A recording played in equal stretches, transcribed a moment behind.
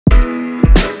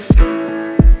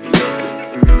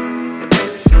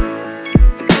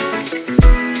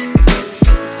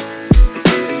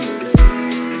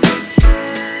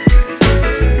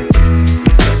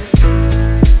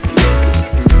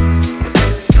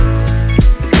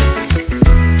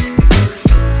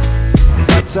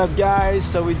What's up guys?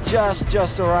 So we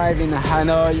just arrived in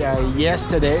Hanoi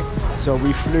yesterday. So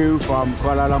we flew from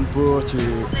Kuala Lumpur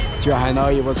to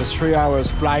Hanoi. It was a 3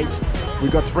 hours flight. We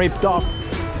got ripped off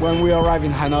when we arrived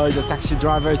in Hanoi. The taxi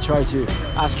driver tried to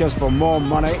ask us for more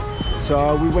money.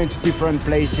 So we went to different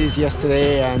places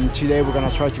yesterday, and today we're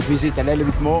gonna try to visit a little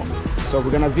bit more. So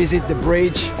we're gonna visit the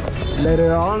bridge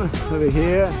later on over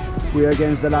here. We're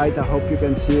against the light, I hope you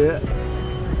can see it.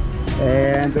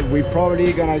 And we're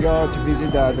probably gonna go to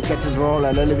visit the cathedral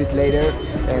a little bit later,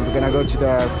 and we're gonna go to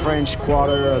the French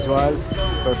Quarter as well.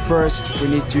 But first we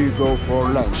need to go for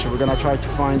lunch. We're gonna try to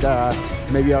find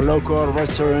maybe a local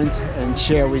restaurant and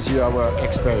share with you our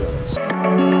experience.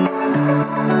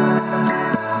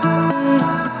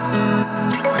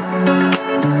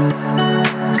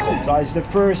 So it's the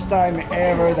first time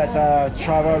ever that I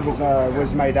traveled with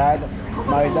my dad.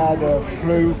 My dad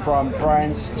flew from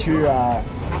France to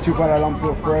Kuala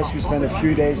Lumpur first. We spent a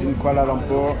few days in Kuala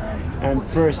Lumpur, and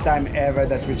first time ever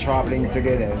that we're traveling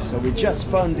together. So we just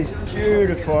found this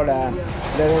beautiful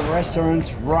little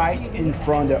restaurant right in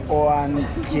front of the Oan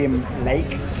Kim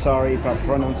Lake. Sorry if I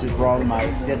pronounce it wrong, my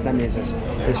Vietnamese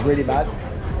is really bad.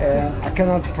 I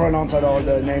cannot pronounce at all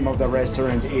the name of the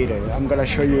restaurant either. I'm gonna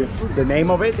show you the name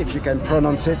of it. If you can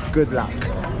pronounce it, good luck.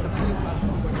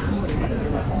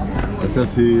 Ça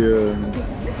c'est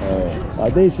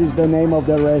this is the name of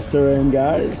the restaurant,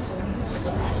 guys.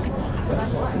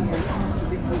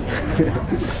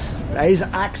 There is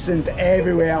accent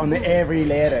everywhere on every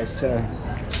letter, so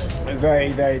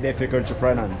very, very difficult to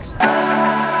pronounce.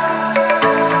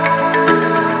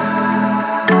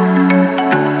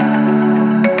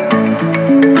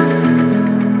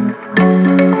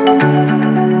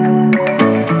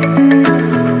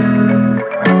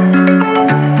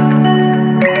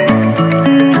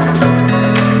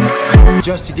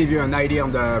 Just to give you an idea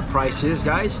on the prices,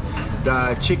 guys,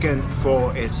 the chicken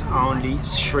for it's only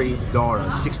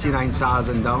 $3,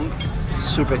 69,000 dong,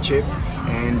 super cheap.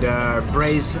 And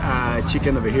braised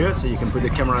chicken over here, so you can put the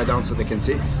camera down so they can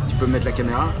see. Tu peux mettre la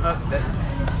caméra.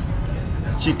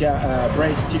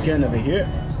 Braised chicken over here.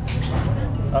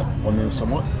 On met some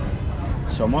more.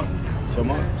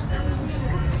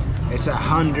 It's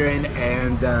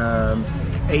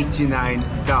 189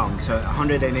 dong, so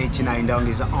 189 dong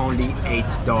is only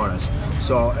 $8.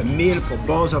 So a meal for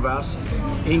both of us,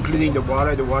 including the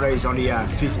water. The water is only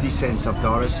 50 cents of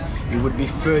dollars. It would be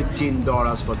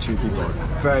 $13 for 2 people.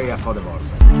 Very affordable.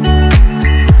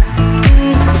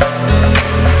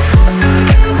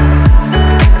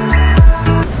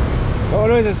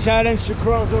 Always a challenge to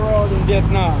cross the road in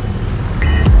Vietnam.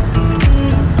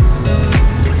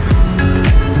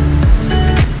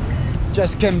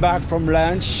 Just came back from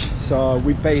lunch, so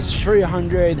we paid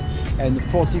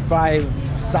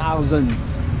 345,000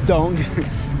 dong.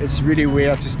 It's really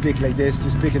weird to speak like this,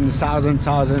 to speak in the thousand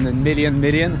and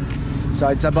million. So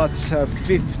it's about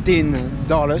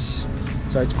 $15.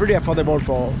 So it's pretty affordable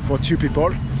for 2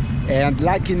 people. And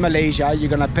like in Malaysia, you're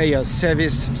gonna pay a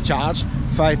service charge,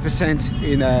 5%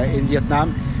 in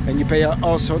Vietnam, and you pay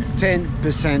also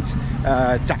 10%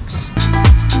 tax.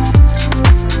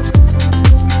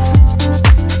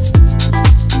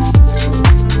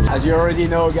 As you already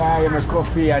know, guys, I'm a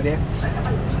coffee addict,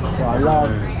 so I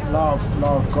love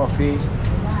coffee.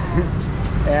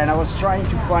 And I was trying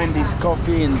to find this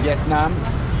coffee in Vietnam,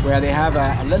 where they have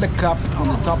a little cup on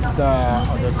the top of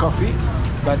the coffee,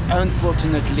 but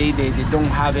unfortunately they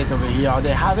don't have it over here.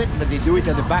 They have it, but they do it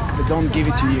at the back, but don't give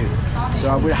it to you. So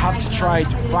I will have to try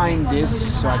to find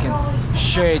this so I can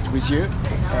share it with you.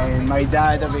 And my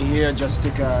dad over here just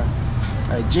took a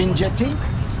ginger tea.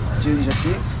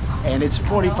 And it's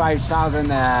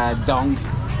 45,000 dong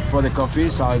for the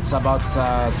coffee, so it's about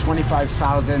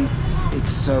 25,000.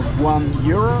 It's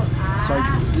 €1, so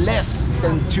it's less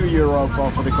than €2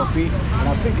 for the coffee, and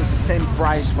I think it's the same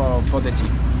price for the tea.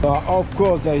 Of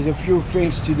course, there is a few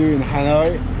things to do in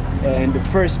Hanoi, and the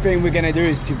first thing we're gonna do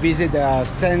is to visit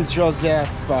Saint Joseph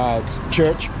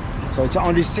Church. So it's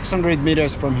only 600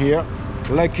 meters from here.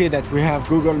 Lucky that we have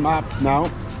Google Map now.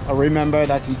 I remember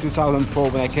that in 2004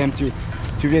 when I came to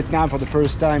Vietnam for the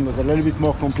first time, it was a little bit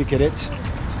more complicated.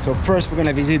 So first we're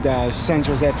gonna visit the Saint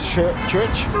Joseph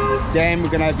Church, then we're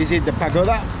gonna visit the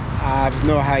pagoda. I have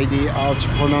no idea how to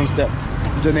pronounce the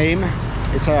name.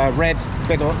 It's a red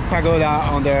pagoda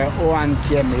on the Oan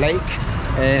Kim Lake.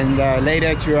 And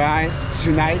later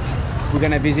tonight we're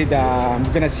gonna visit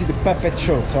we're gonna see the puppet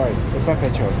show. The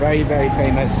puppet show, very, very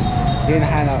famous in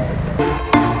Hanoi.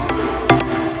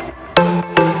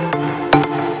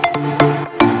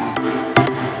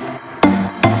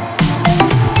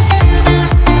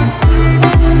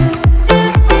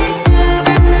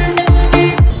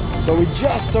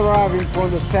 have in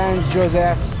front of Saint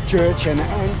Joseph's Church, and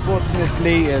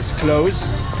unfortunately it's closed.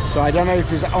 So I don't know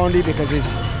if it's only because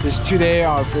it's today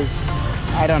or if it's,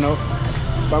 I don't know.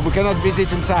 But we cannot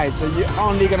visit inside, so you're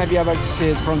only gonna be able to see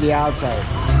it from the outside.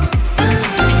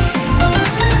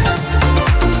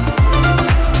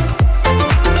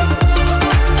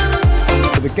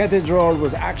 The cathedral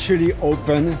was actually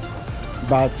open,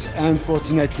 but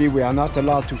unfortunately we are not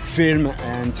allowed to film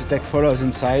and to take photos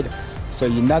inside, so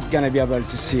you're not gonna be able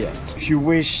to see it. If you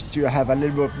wish to have a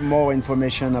little bit more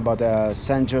information about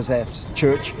St. Joseph's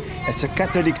Church, it's a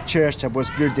Catholic church that was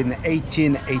built in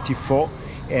 1884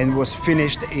 and was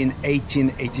finished in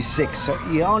 1886. So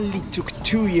it only took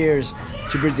 2 years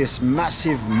to build this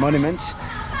massive monument,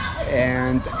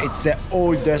 and it's the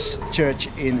oldest church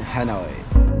in Hanoi.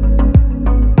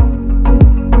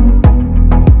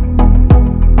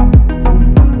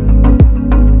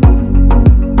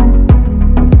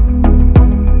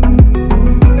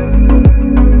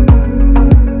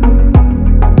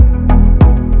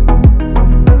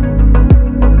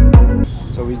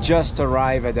 Just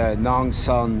arrived at the Nong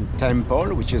Son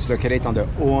Temple, which is located on the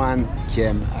Oan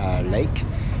Kiem Lake.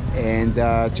 And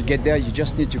to get there, you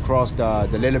just need to cross the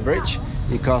little bridge.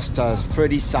 It costs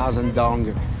 30,000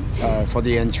 dong for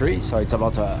the entry, so it's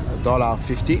about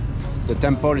 $1.50. The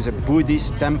temple is a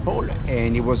Buddhist temple,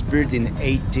 and it was built in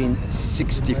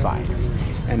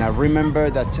 1865. And I remember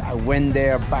that I went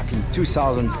there back in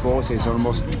 2004, so it's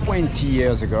almost 20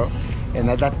 years ago. And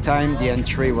at that time the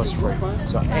entry was free,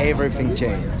 so everything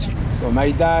changed. So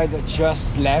my dad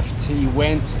just left. He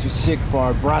went to seek for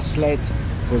a bracelet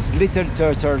with little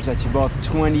turtles that he bought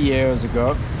 20 years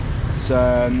ago. So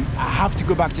I have to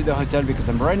go back to the hotel because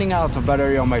I'm running out of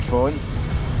battery on my phone,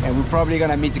 and we're probably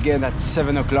gonna meet again at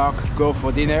 7 o'clock, go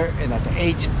for dinner, and at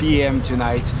 8 p.m.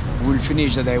 tonight we'll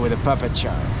finish the day with a puppet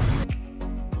show.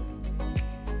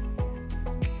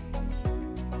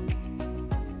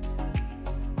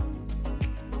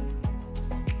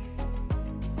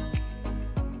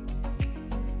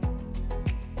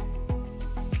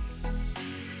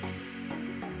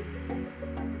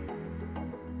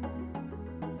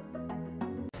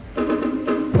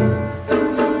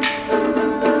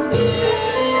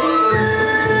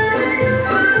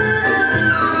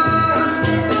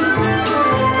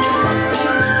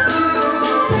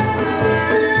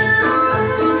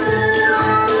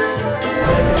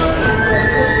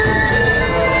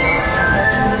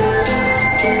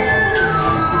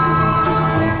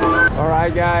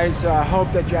 Alright guys, so I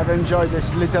hope that you have enjoyed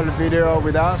this little video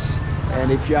with us,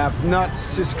 and if you have not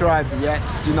subscribed yet,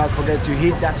 do not forget to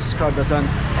hit that subscribe button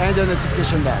and the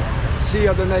notification bell. See you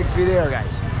on the next video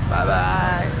guys. Bye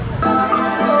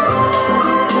bye.